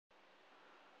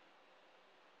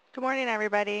Good morning,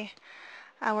 everybody.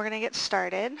 We're going to get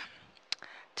started.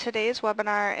 Today's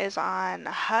webinar is on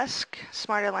HUSSC,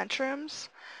 Smarter Lunchrooms,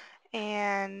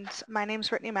 and my name is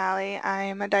Brittany Malley.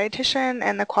 I'm a dietitian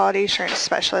and the Quality Assurance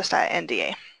Specialist at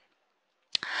NDA.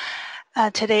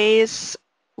 Today's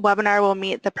webinar will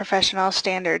meet the Professional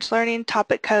Standards Learning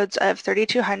topic codes of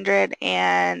 3200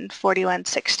 and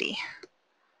 4160.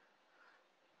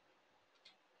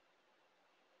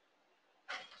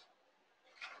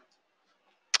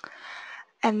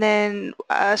 And then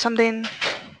hold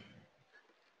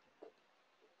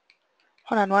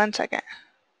on one second.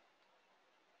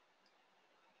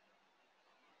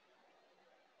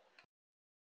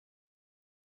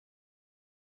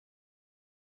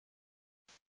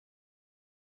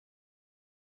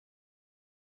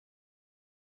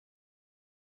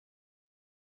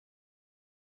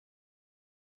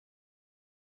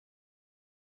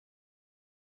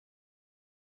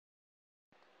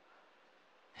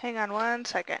 Hang on one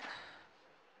second.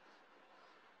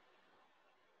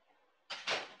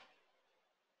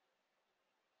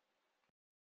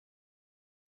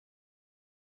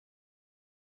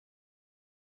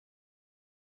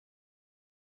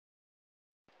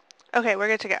 Okay, we're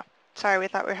good to go. Sorry, we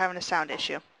thought we were having a sound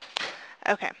issue.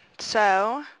 Okay,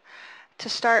 so to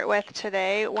start with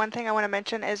today, one thing I want to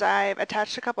mention is I've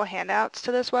attached a couple handouts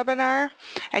to this webinar,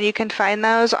 and you can find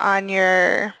those on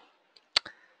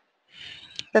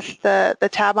the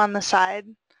tab on the side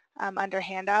under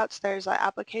handouts. There's an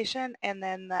application and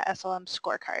then the SLM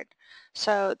scorecard.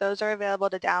 So those are available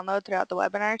to download throughout the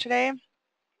webinar today.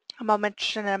 I'll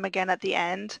mention them again at the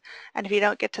end, and if you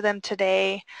don't get to them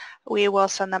today, we will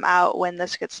send them out when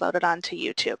this gets loaded onto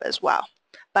YouTube as well.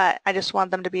 But I just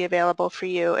want them to be available for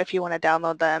you if you want to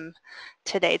download them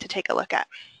today to take a look at.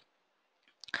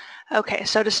 Okay,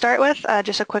 so to start with,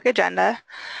 just a quick agenda.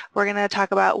 We're going to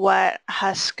talk about what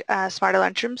HUSSC Smarter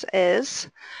Lunchrooms is.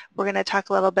 We're going to talk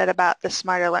a little bit about the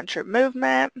Smarter Lunchroom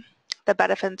movement, the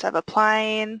benefits of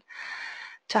applying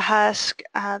to HUSSC,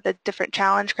 the different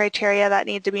challenge criteria that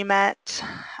need to be met,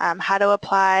 how to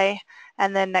apply,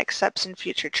 and then next steps in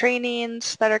future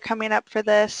trainings that are coming up for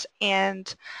this,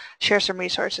 and share some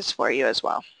resources for you as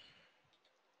well.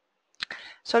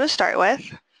 So to start with,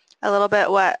 a little bit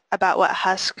about what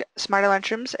HUSSC Smarter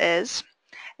Lunchrooms is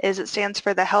it stands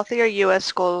for the Healthier U.S.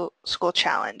 School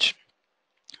Challenge,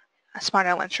 Smarter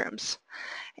Lunchrooms.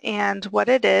 And what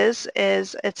it is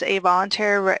it's a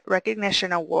voluntary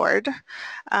recognition award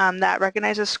that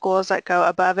recognizes schools that go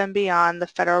above and beyond the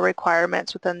federal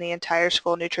requirements within the entire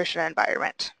school nutrition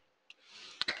environment.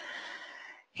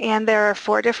 And there are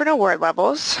 4 different award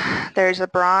levels. There's a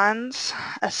bronze,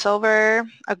 a silver,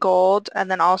 a gold, and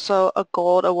then also a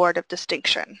gold award of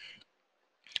distinction.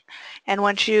 And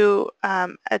once you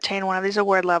attain one of these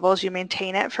award levels, you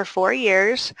maintain it for 4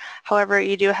 years. However,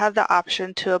 you do have the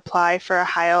option to apply for a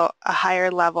higher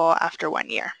level after 1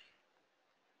 year.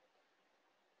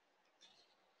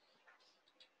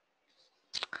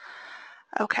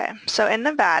 Okay, so in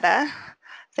Nevada,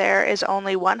 there is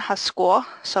only one HUSSC school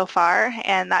so far,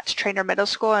 and that's Trainer Middle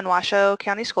School in Washoe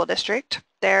County School District.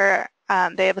 They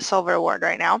have a silver award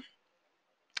right now.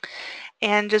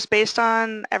 And just based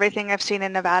on everything I've seen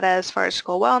in Nevada as far as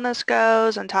school wellness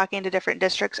goes and talking to different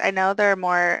districts, I know there are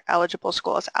more eligible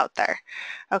schools out there.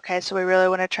 Okay, so we really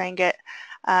want to try and get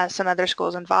some other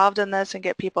schools involved in this and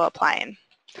get people applying.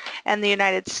 In the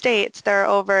United States, there are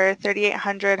over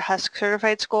 3,800 HUSSC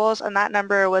certified schools, and that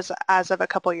number was as of a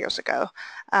couple years ago.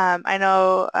 I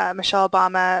know Michelle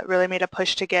Obama really made a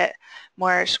push to get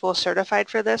more schools certified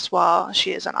for this while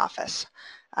she is in office.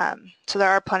 So there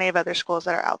are plenty of other schools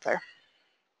that are out there.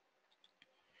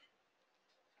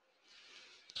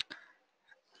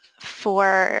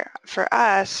 For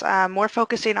us, we're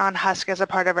focusing on HUSSC as a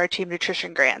part of our team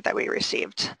nutrition grant that we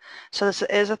received. So this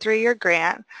is a 3-year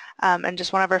grant, and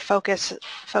just one of our focus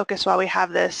while we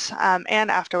have this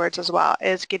and afterwards as well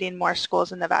is getting more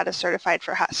schools in Nevada certified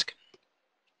for HUSSC.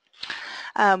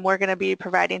 We're going to be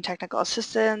providing technical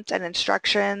assistance and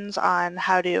instructions on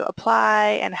how to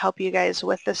apply and help you guys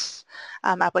with this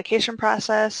application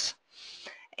process.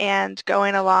 And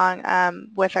going along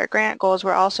with our grant goals,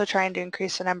 we're also trying to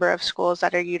increase the number of schools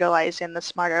that are utilizing the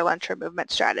Smarter Lunchroom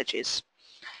movement strategies.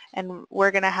 And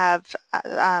we're going to have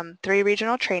 3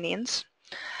 regional trainings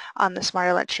on the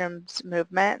Smarter Lunchrooms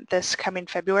movement this coming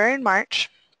February and March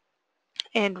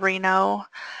in Reno,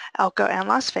 Elko, and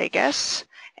Las Vegas.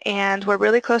 And we're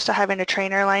really close to having a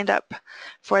trainer lined up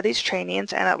for these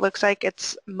trainings, and it looks like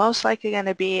it's most likely going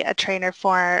to be a trainer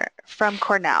from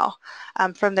Cornell,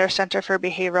 from their Center for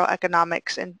Behavioral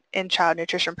Economics in Child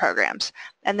Nutrition Programs.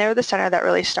 And they're the center that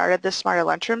really started this Smarter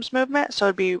Lunchrooms movement, so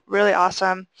it'd be really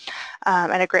awesome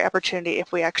and a great opportunity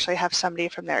if we actually have somebody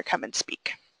from there come and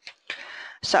speak.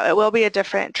 So it will be a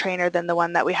different trainer than the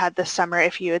one that we had this summer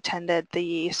if you attended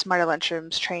the Smarter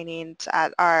Lunchrooms trainings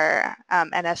at our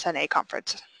NSNA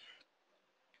conference.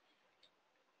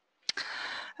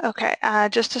 Okay,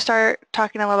 just to start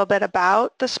talking a little bit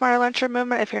about the Smarter Lunchroom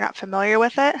movement, if you're not familiar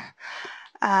with it,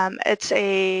 it's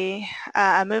a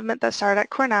movement that started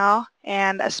at Cornell,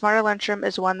 and a Smarter Lunchroom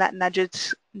is one that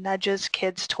nudges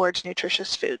kids towards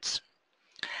nutritious foods.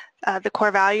 The core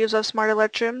values of Smarter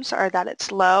Lunchrooms are that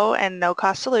it's low and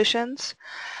no-cost solutions,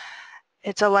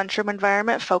 it's a lunchroom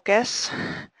environment focus,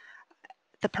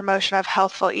 the promotion of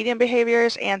healthful eating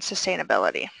behaviors, and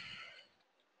sustainability.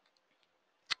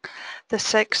 The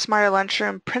 6 Smarter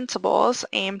Lunchroom principles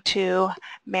aim to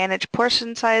manage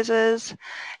portion sizes,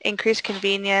 increase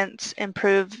convenience,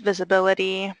 improve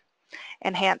visibility,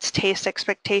 enhance taste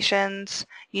expectations,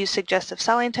 use suggestive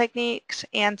selling techniques,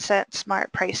 and set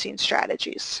smart pricing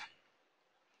strategies.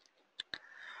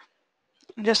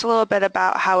 Just a little bit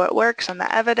about how it works and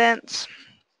the evidence.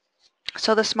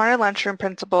 So the Smarter Lunchroom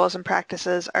principles and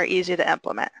practices are easy to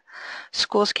implement.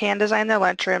 Schools can design their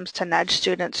lunchrooms to nudge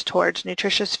students towards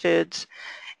nutritious foods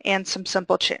and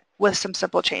with some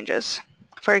simple changes.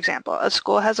 For example, a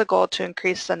school has a goal to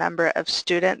increase the number of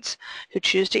students who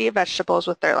choose to eat vegetables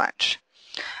with their lunch.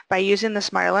 By using the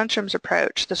Smarter Lunchrooms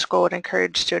approach, the school would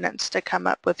encourage students to come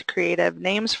up with creative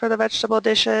names for the vegetable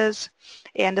dishes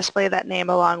and display that name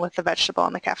along with the vegetable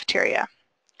in the cafeteria.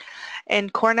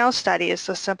 In Cornell studies,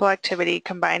 the simple activity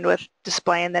combined with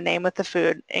displaying the name with the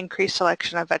food increased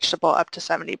selection of vegetable up to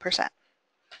 70%.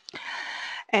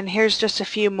 And here's just a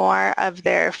few more of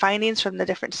their findings from the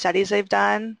different studies they've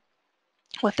done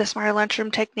with the Smarter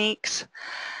Lunchroom techniques.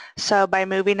 So by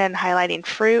moving and highlighting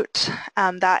fruit,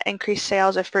 that increased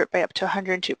sales of fruit by up to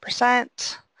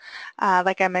 102%.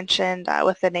 Like I mentioned,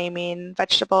 with the naming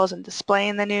vegetables and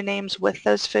displaying the new names with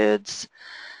those foods,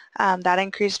 that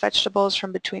increased vegetables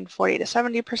from between 40 to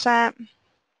 70%.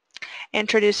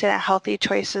 Introducing a healthy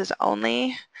choices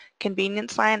only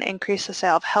convenience line increased the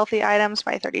sale of healthy items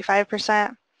by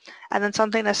 35%. And then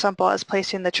something as simple as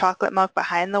placing the chocolate milk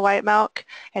behind the white milk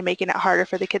and making it harder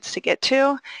for the kids to get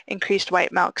to increased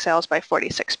white milk sales by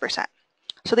 46%.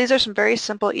 So these are some very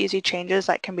simple, easy changes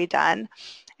that can be done,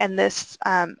 and this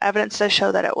evidence does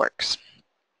show that it works.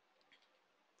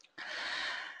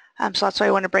 So that's why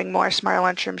I want to bring more Smarter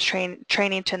Lunchrooms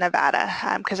training to Nevada,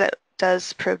 because it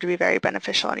does prove to be very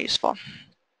beneficial and useful.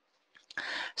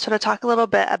 So to talk a little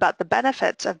bit about the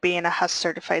benefits of being a HUSSC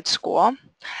certified school,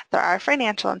 there are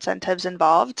financial incentives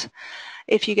involved.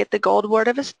 If you get the Gold Award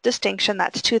of Distinction,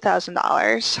 that's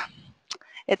 $2,000.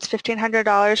 It's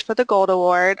 $1,500 for the Gold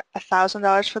Award,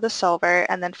 $1,000 for the Silver,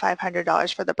 and then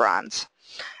 $500 for the Bronze.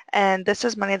 And this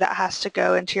is money that has to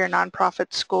go into your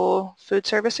nonprofit school food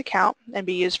service account and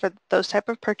be used for those type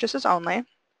of purchases only.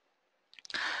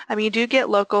 You do get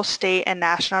local, state, and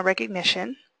national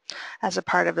recognition as a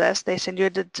part of this. They send you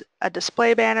a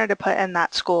display banner to put in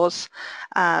that school's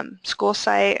school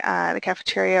site, the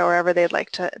cafeteria, or wherever they'd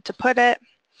like to put it.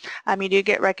 You do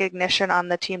get recognition on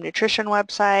the Team Nutrition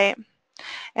website,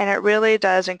 and it really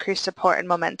does increase support and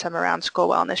momentum around school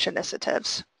wellness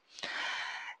initiatives.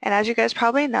 And as you guys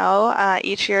probably know,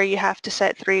 each year you have to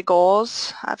set 3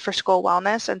 goals for school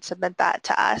wellness and submit that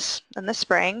to us in the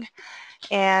spring.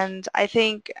 And I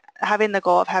think having the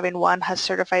goal of having one HUSSC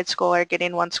certified school or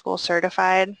getting one school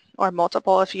certified, or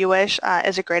multiple if you wish,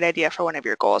 is a great idea for one of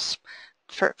your goals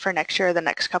for next year or the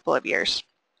next couple of years.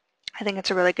 I think it's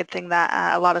a really good thing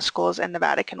that a lot of schools in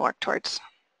Nevada can work towards.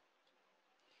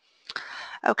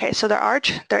 Okay, so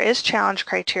there is challenge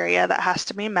criteria that has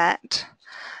to be met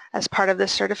as part of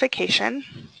this certification.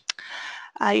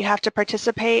 You have to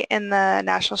participate in the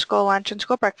National School Lunch and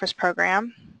School Breakfast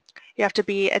program. You have to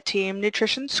be a Team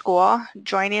Nutrition school.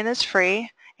 Joining is free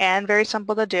and very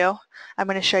simple to do. I'm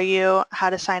going to show you how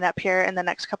to sign up here in the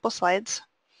next couple slides.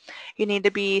 You need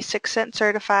to be 6 Cent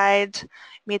certified,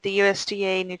 meet the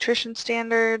USDA nutrition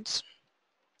standards,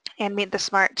 and meet the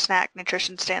Smart Snack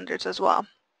nutrition standards as well.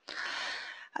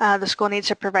 The school needs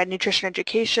to provide nutrition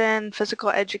education, physical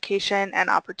education, and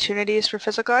opportunities for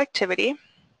physical activity.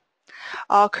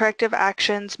 All corrective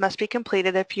actions must be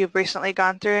completed if you've recently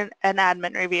gone through an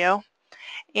admin review,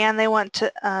 and they want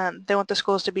the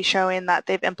schools to be showing that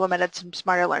they've implemented some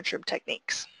Smarter Lunchroom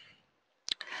techniques.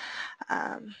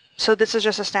 So this is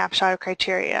just a snapshot of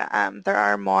criteria. There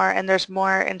are more, and there's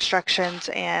more instructions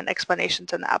and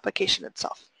explanations in the application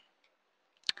itself.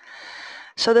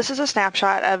 So this is a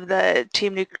snapshot of the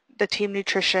Team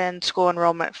Nutrition School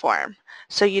Enrollment Form.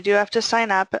 So you do have to sign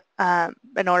up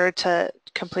in order to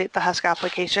complete the HUSSC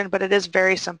application, but it is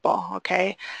very simple,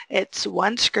 okay? It's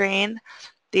one screen.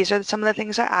 These are some of the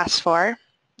things I asked for,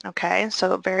 okay?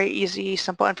 So very easy,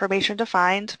 simple information to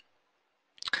find.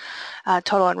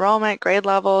 Total enrollment, grade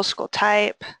level, school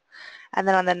type, and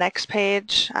then on the next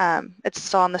page, it's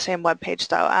still on the same web page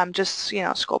though, just,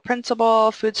 school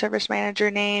principal, food service manager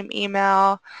name,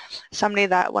 email, somebody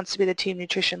that wants to be the team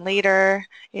nutrition leader,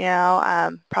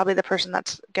 probably the person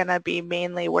that's going to be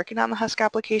mainly working on the HUSSC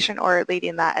application or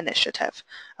leading that initiative.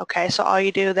 Okay, so all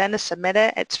you do then is submit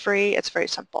it. It's free. It's very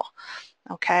simple.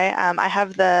 Okay, I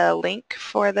have the link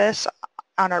for this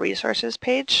on our resources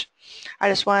page. I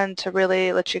just wanted to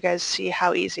really let you guys see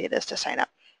how easy it is to sign up.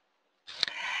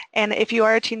 And if you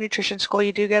are a Team Nutrition School,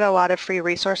 you do get a lot of free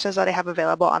resources that they have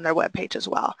available on their webpage as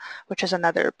well, which is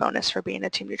another bonus for being a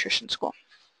Team Nutrition School.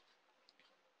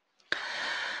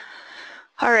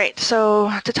 All right,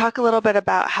 so to talk a little bit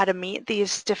about how to meet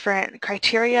these different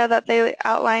criteria that they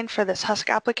outline for this HUSSC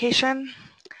application,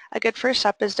 a good first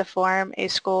step is to form a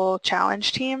school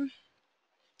challenge team.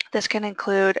 This can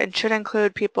include and should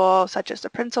include people such as the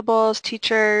principals,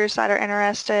 teachers that are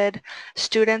interested,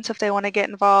 students if they want to get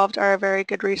involved are a very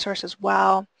good resource as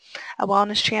well, a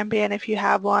wellness champion if you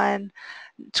have one,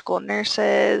 school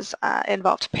nurses,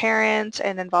 involved parents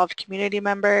and involved community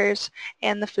members,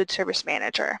 and the food service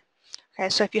manager. Okay,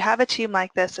 so if you have a team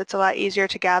like this, it's a lot easier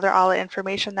to gather all the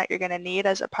information that you're going to need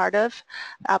as a part of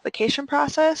the application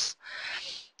process,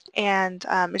 and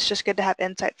it's just good to have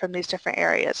insight from these different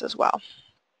areas as well.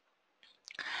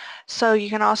 So you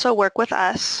can also work with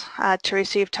us to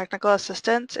receive technical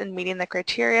assistance in meeting the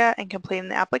criteria and completing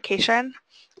the application.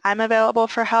 I'm available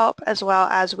for help, as well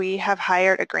as we have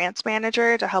hired a grants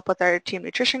manager to help with our Team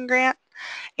Nutrition grant,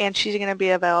 and she's going to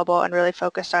be available and really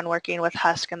focused on working with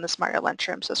HUSSC and the Smarter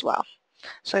Lunchrooms as well.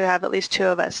 So you have at least two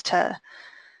of us to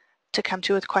come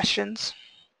to with questions.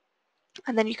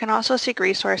 And then you can also seek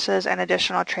resources and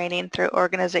additional training through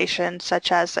organizations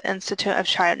such as the Institute of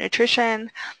Child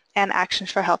Nutrition and Actions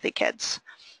for Healthy Kids.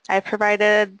 I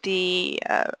provided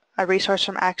a resource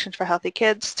from Actions for Healthy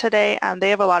Kids today. They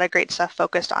have a lot of great stuff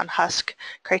focused on HUSSC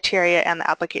criteria and the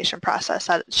application process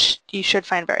that you should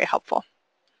find very helpful.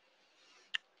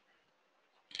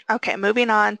 Okay, moving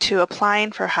on to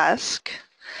applying for HUSSC.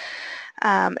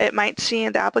 It might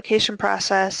seem the application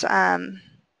process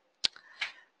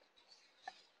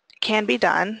can be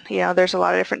done. There's a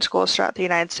lot of different schools throughout the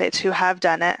United States who have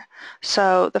done it.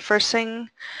 So the first thing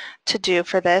to do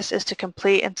for this is to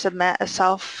complete and submit a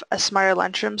Smarter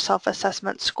Lunchroom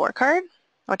self-assessment scorecard,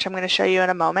 which I'm going to show you in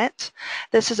a moment.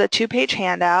 This is a 2-page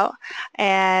handout,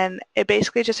 and it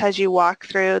basically just has you walk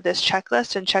through this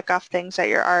checklist and check off things that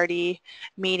you're already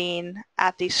meeting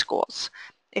at these schools.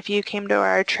 If you came to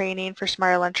our training for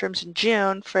Smarter Lunchrooms in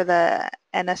June for the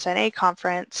NSNA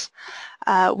conference,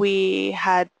 we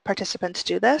had participants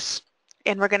do this,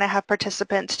 and we're going to have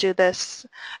participants do this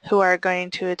who are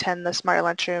going to attend the Smarter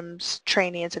Lunchrooms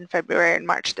trainings in February and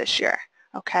March this year.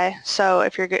 Okay, so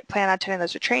if you're planning on attending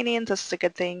those trainings, this is a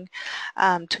good thing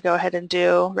to go ahead and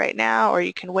do right now, or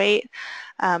you can wait.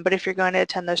 But if you're going to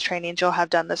attend those trainings, you'll have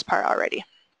done this part already.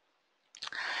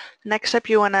 Next up,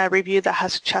 you want to review the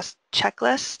HUSSC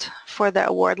checklist for the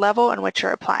award level in which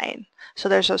you're applying. So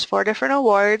there's those 4 different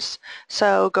awards,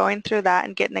 so going through that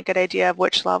and getting a good idea of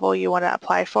which level you want to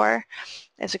apply for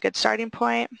is a good starting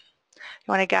point. You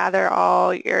want to gather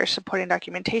all your supporting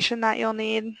documentation that you'll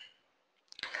need.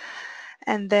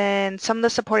 And then some of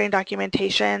the supporting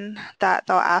documentation that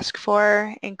they'll ask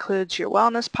for includes your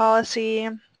wellness policy,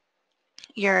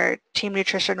 your team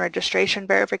nutrition registration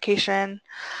verification,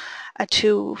 a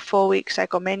 2 full-week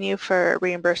cycle menu for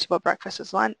reimbursable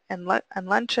breakfasts and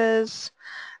lunches,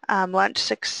 lunch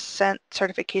 6-cent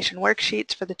certification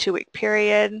worksheets for the 2-week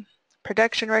period,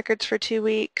 production records for 2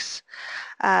 weeks,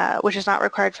 which is not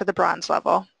required for the bronze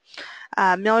level,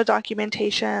 meal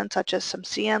documentation such as some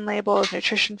CN labels,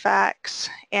 nutrition facts,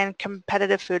 and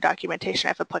competitive food documentation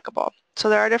if applicable. So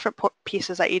there are different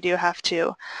pieces that you do have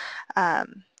to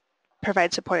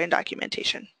provide supporting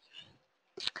documentation.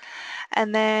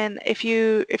 And then if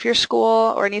your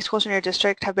school or any schools in your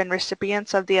district have been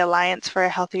recipients of the Alliance for a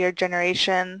Healthier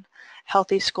Generation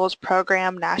Healthy Schools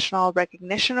Program National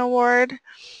Recognition Award,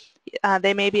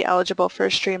 they may be eligible for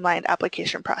a streamlined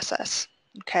application process.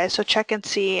 Okay, so check and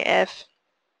see if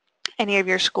any of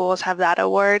your schools have that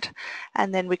award,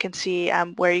 and then we can see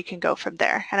where you can go from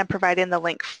there. And I'm providing the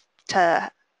link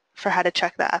for how to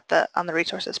check that on the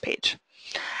resources page.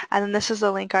 And then this is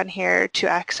the link on here to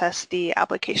access the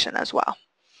application as well.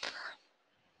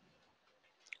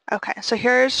 Okay, so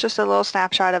here's just a little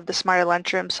snapshot of the Smarter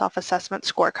Lunchroom Self-Assessment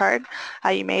Scorecard.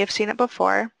 You may have seen it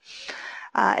before.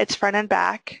 It's front and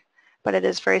back, but it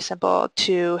is very simple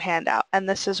to hand out. And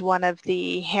this is one of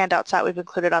the handouts that we've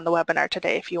included on the webinar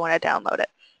today if you want to download it.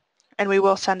 And we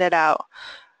will send it out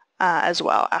as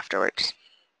well afterwards.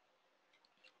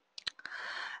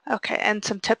 Okay, and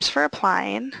some tips for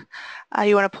applying.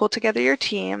 You want to pull together your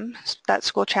team. That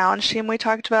school challenge team we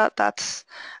talked about, that's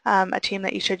a team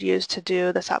that you should use to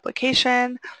do this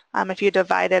application. If you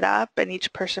divide it up and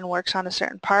each person works on a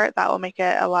certain part, that will make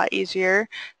it a lot easier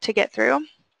to get through.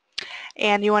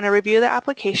 And you want to review the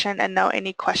application and know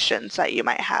any questions that you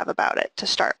might have about it to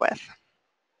start with.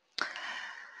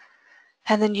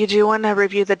 And then you do want to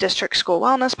review the district school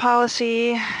wellness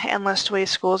policy and list ways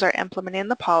schools are implementing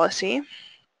the policy.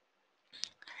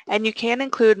 And you can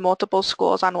include multiple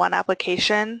schools on one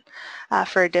application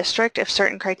for a district if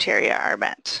certain criteria are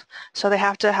met. So they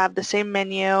have to have the same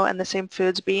menu and the same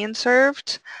foods being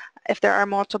served. If there are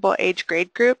multiple age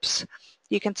grade groups,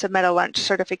 you can submit a lunch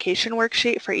certification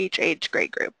worksheet for each age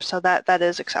grade group. So that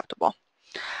is acceptable.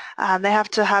 They have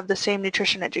to have the same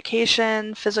nutrition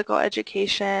education, physical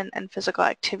education, and physical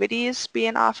activities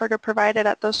being offered or provided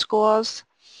at those schools.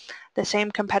 The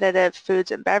same competitive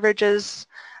foods and beverages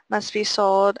must be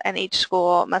sold, and each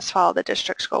school must follow the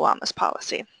district school wellness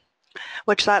policy,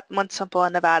 which that one's simple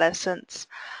in Nevada since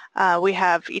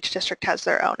each district has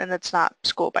their own and it's not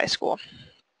school by school.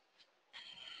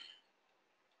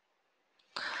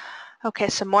 Okay,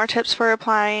 some more tips for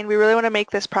applying. We really want to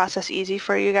make this process easy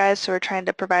for you guys, so we're trying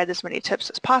to provide as many tips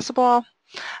as possible.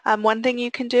 One thing you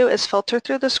can do is filter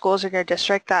through the schools in your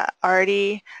district that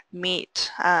already meet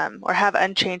or have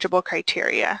unchangeable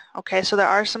criteria. Okay, so there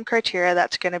are some criteria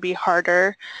that's going to be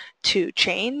harder to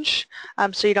change,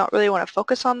 so you don't really want to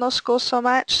focus on those schools so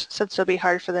much since it'll be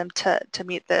hard for them to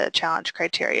meet the challenge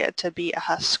criteria to be a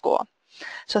HUSSC school.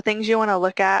 So things you want to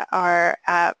look at are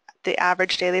the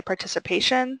average daily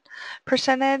participation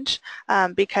percentage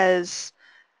because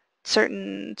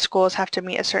certain schools have to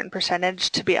meet a certain percentage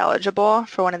to be eligible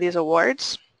for one of these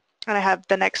awards. And I have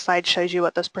the next slide shows you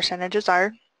what those percentages are.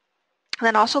 And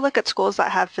then also look at schools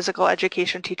that have physical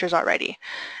education teachers already.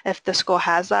 If the school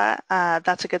has that,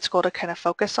 that's a good school to kind of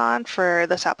focus on for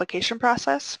this application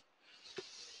process.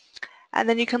 And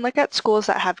then you can look at schools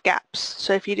that have gaps.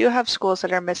 So if you do have schools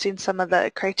that are missing some of the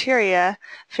criteria,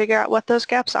 figure out what those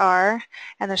gaps are,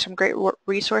 and there's some great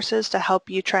resources to help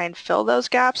you try and fill those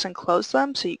gaps and close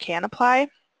them so you can apply.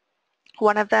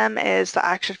 One of them is the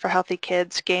Action for Healthy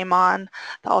Kids Game On,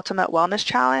 the Ultimate Wellness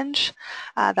Challenge.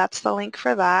 That's the link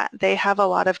for that. They have a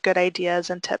lot of good ideas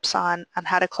and tips on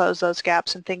how to close those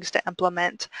gaps and things to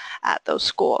implement at those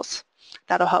schools.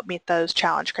 That'll help meet those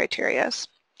challenge criteria.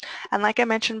 And like I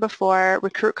mentioned before,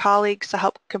 recruit colleagues to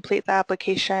help complete the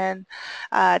application.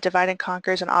 Divide and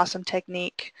conquer is an awesome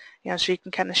technique, so you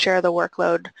can kind of share the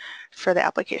workload for the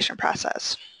application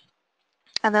process.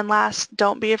 And then last,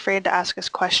 don't be afraid to ask us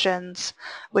questions.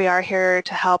 We are here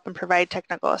to help and provide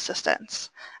technical assistance.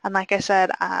 And like I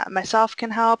said, myself can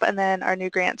help, and then our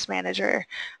new grants manager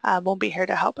will be here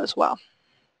to help as well.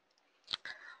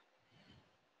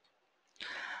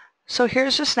 So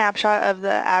here's a snapshot of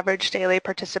the average daily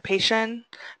participation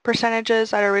percentages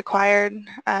that are required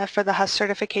for the HUSSC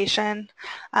certification.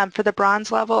 For the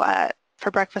bronze level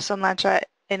for breakfast and lunch at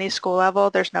any school level,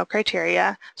 there's no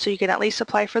criteria, so you can at least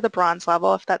apply for the bronze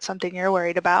level if that's something you're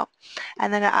worried about.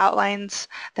 And then it outlines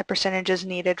the percentages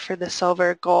needed for the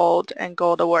silver, gold, and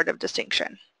gold award of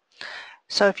distinction.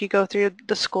 So if you go through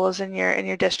the schools in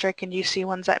your district and you see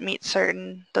ones that meet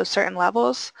those certain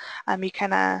levels,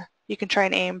 you can try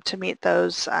and aim to meet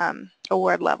those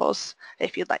award levels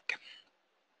if you'd like.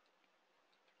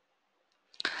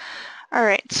 All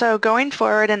right, so going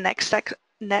forward and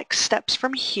next steps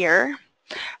from here.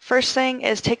 First thing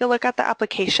is take a look at the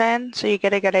application so you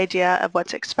get a good idea of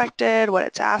what's expected, what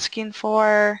it's asking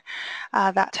for,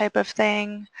 that type of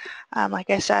thing. Like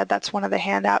I said, that's one of the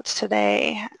handouts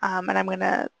today, and I'm going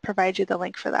to provide you the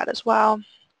link for that as well.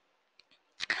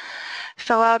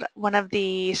 Fill out one of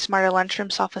the Smarter Lunchroom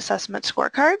self-assessment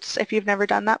scorecards if you've never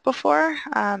done that before.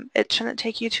 It shouldn't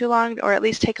take you too long, or at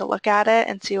least take a look at it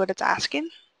and see what it's asking.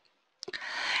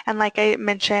 And like I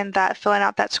mentioned, that filling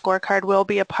out that scorecard will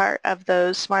be a part of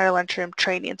those Smarter Lunchroom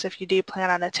trainings if you do plan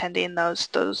on attending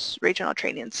those regional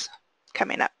trainings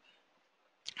coming up.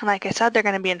 And like I said, they're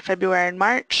going to be in February and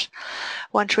March.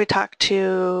 Once we talk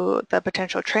to the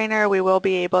potential trainer, we will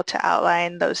be able to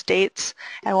outline those dates,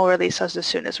 and we'll release those as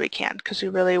soon as we can because we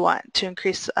really want to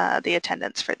increase the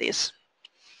attendance for these.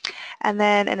 And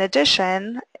then in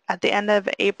addition, at the end of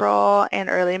April and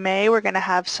early May, we're going to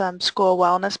have some school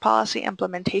wellness policy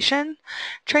implementation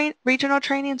regional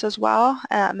trainings as well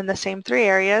in the same 3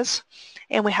 areas.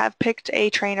 And we have picked a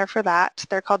trainer for that.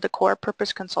 They're called the Core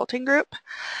Purpose Consulting Group.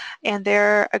 And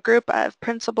they're a group of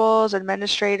principals,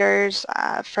 administrators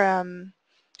from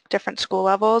different school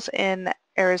levels in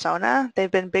Arizona.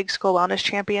 They've been big school wellness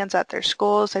champions at their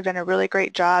schools. They've done a really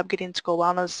great job getting school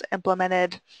wellness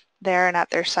implemented there and at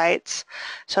their sites.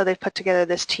 So they've put together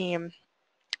this team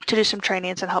to do some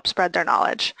trainings and help spread their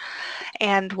knowledge.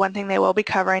 And one thing they will be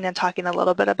covering and talking a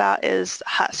little bit about is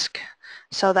HUSSC.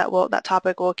 So that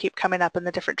topic will keep coming up in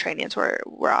the different trainings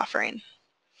we're offering.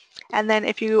 And then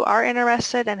if you are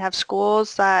interested and have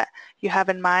schools that you have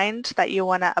in mind that you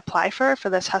want to apply for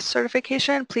this HUSSC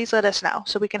certification, please let us know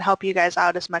so we can help you guys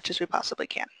out as much as we possibly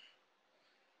can.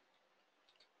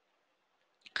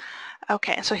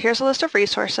 Okay, so here's a list of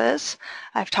resources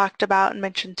I've talked about and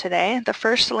mentioned today. The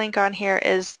first link on here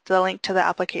is the link to the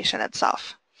application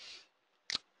itself.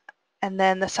 And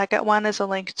then the second one is a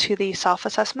link to the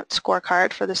self-assessment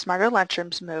scorecard for the Smarter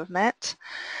Lunchrooms movement.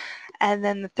 And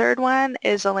then the third one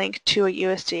is a link to a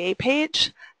USDA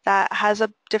page that has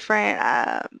a different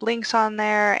links on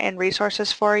there and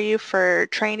resources for you for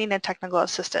training and technical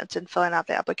assistance in filling out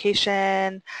the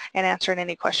application and answering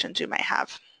any questions you might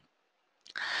have.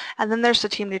 And then there's the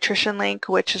Team Nutrition link,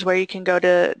 which is where you can go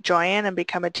to join and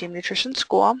become a Team Nutrition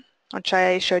school, which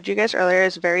I showed you guys earlier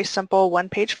is a very simple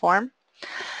one-page form.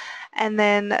 And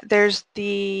then there's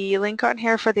the link on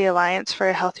here for the Alliance for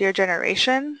a Healthier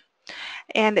Generation.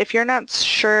 And if you're not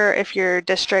sure if your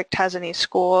district has any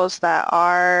schools that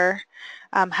are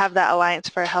have that Alliance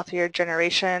for a Healthier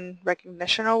Generation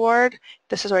recognition award,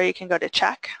 this is where you can go to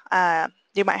check.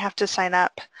 You might have to sign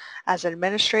up as an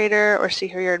administrator or see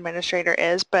who your administrator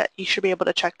is, but you should be able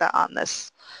to check that on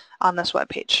this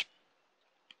webpage.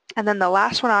 And then the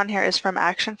last one on here is from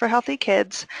Action for Healthy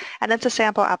Kids, and it's a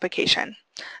sample application.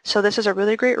 So this is a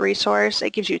really great resource.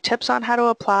 It gives you tips on how to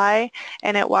apply,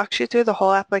 and it walks you through the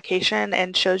whole application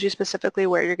and shows you specifically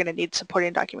where you're going to need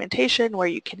supporting documentation, where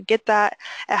you can get that.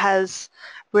 It has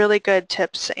really good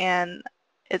tips and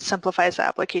it simplifies the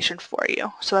application for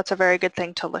you. So that's a very good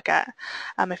thing to look at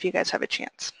if you guys have a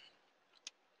chance.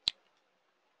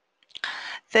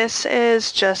 This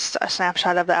is just a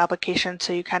snapshot of the application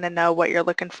so you kind of know what you're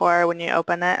looking for when you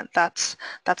open it. That's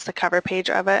the cover page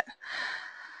of it.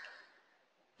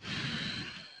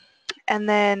 And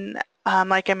then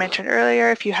like I mentioned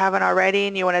earlier, if you haven't already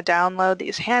and you want to download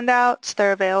these handouts,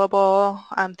 they're available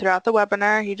throughout the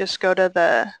webinar. You just go to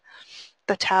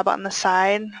the tab on the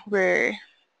side where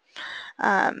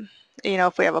you know,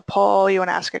 if we have a poll, you want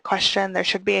to ask a question, there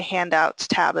should be a handouts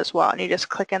tab as well, and you just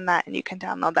click in that and you can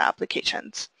download the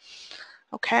applications.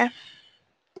 Okay.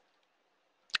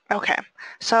 Okay,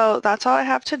 so that's all I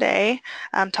have today.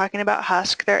 I'm talking about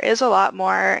HUSSC. There is a lot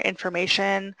more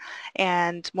information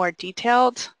and more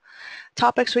detailed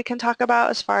topics we can talk about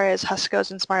as far as HUSSC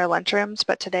goes and Smarter Lunchrooms,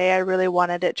 but today I really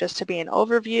wanted it just to be an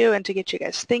overview and to get you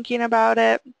guys thinking about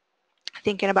it,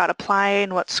 thinking about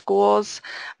applying, what schools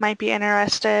might be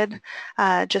interested,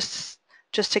 just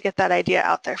to get that idea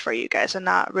out there for you guys and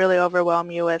not really overwhelm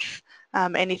you with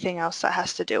anything else that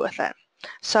has to do with it.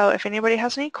 So if anybody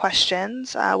has any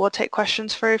questions, we'll take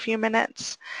questions for a few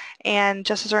minutes. And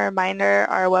just as a reminder,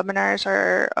 our webinars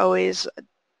are always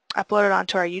uploaded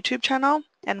onto our YouTube channel,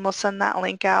 and we'll send that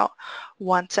link out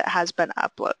once it has been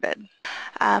uploaded.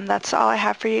 That's all I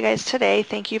have for you guys today.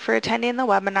 Thank you for attending the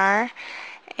webinar.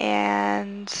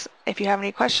 And if you have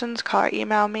any questions, call or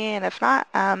email me. And if not,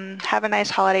 have a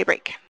nice holiday break.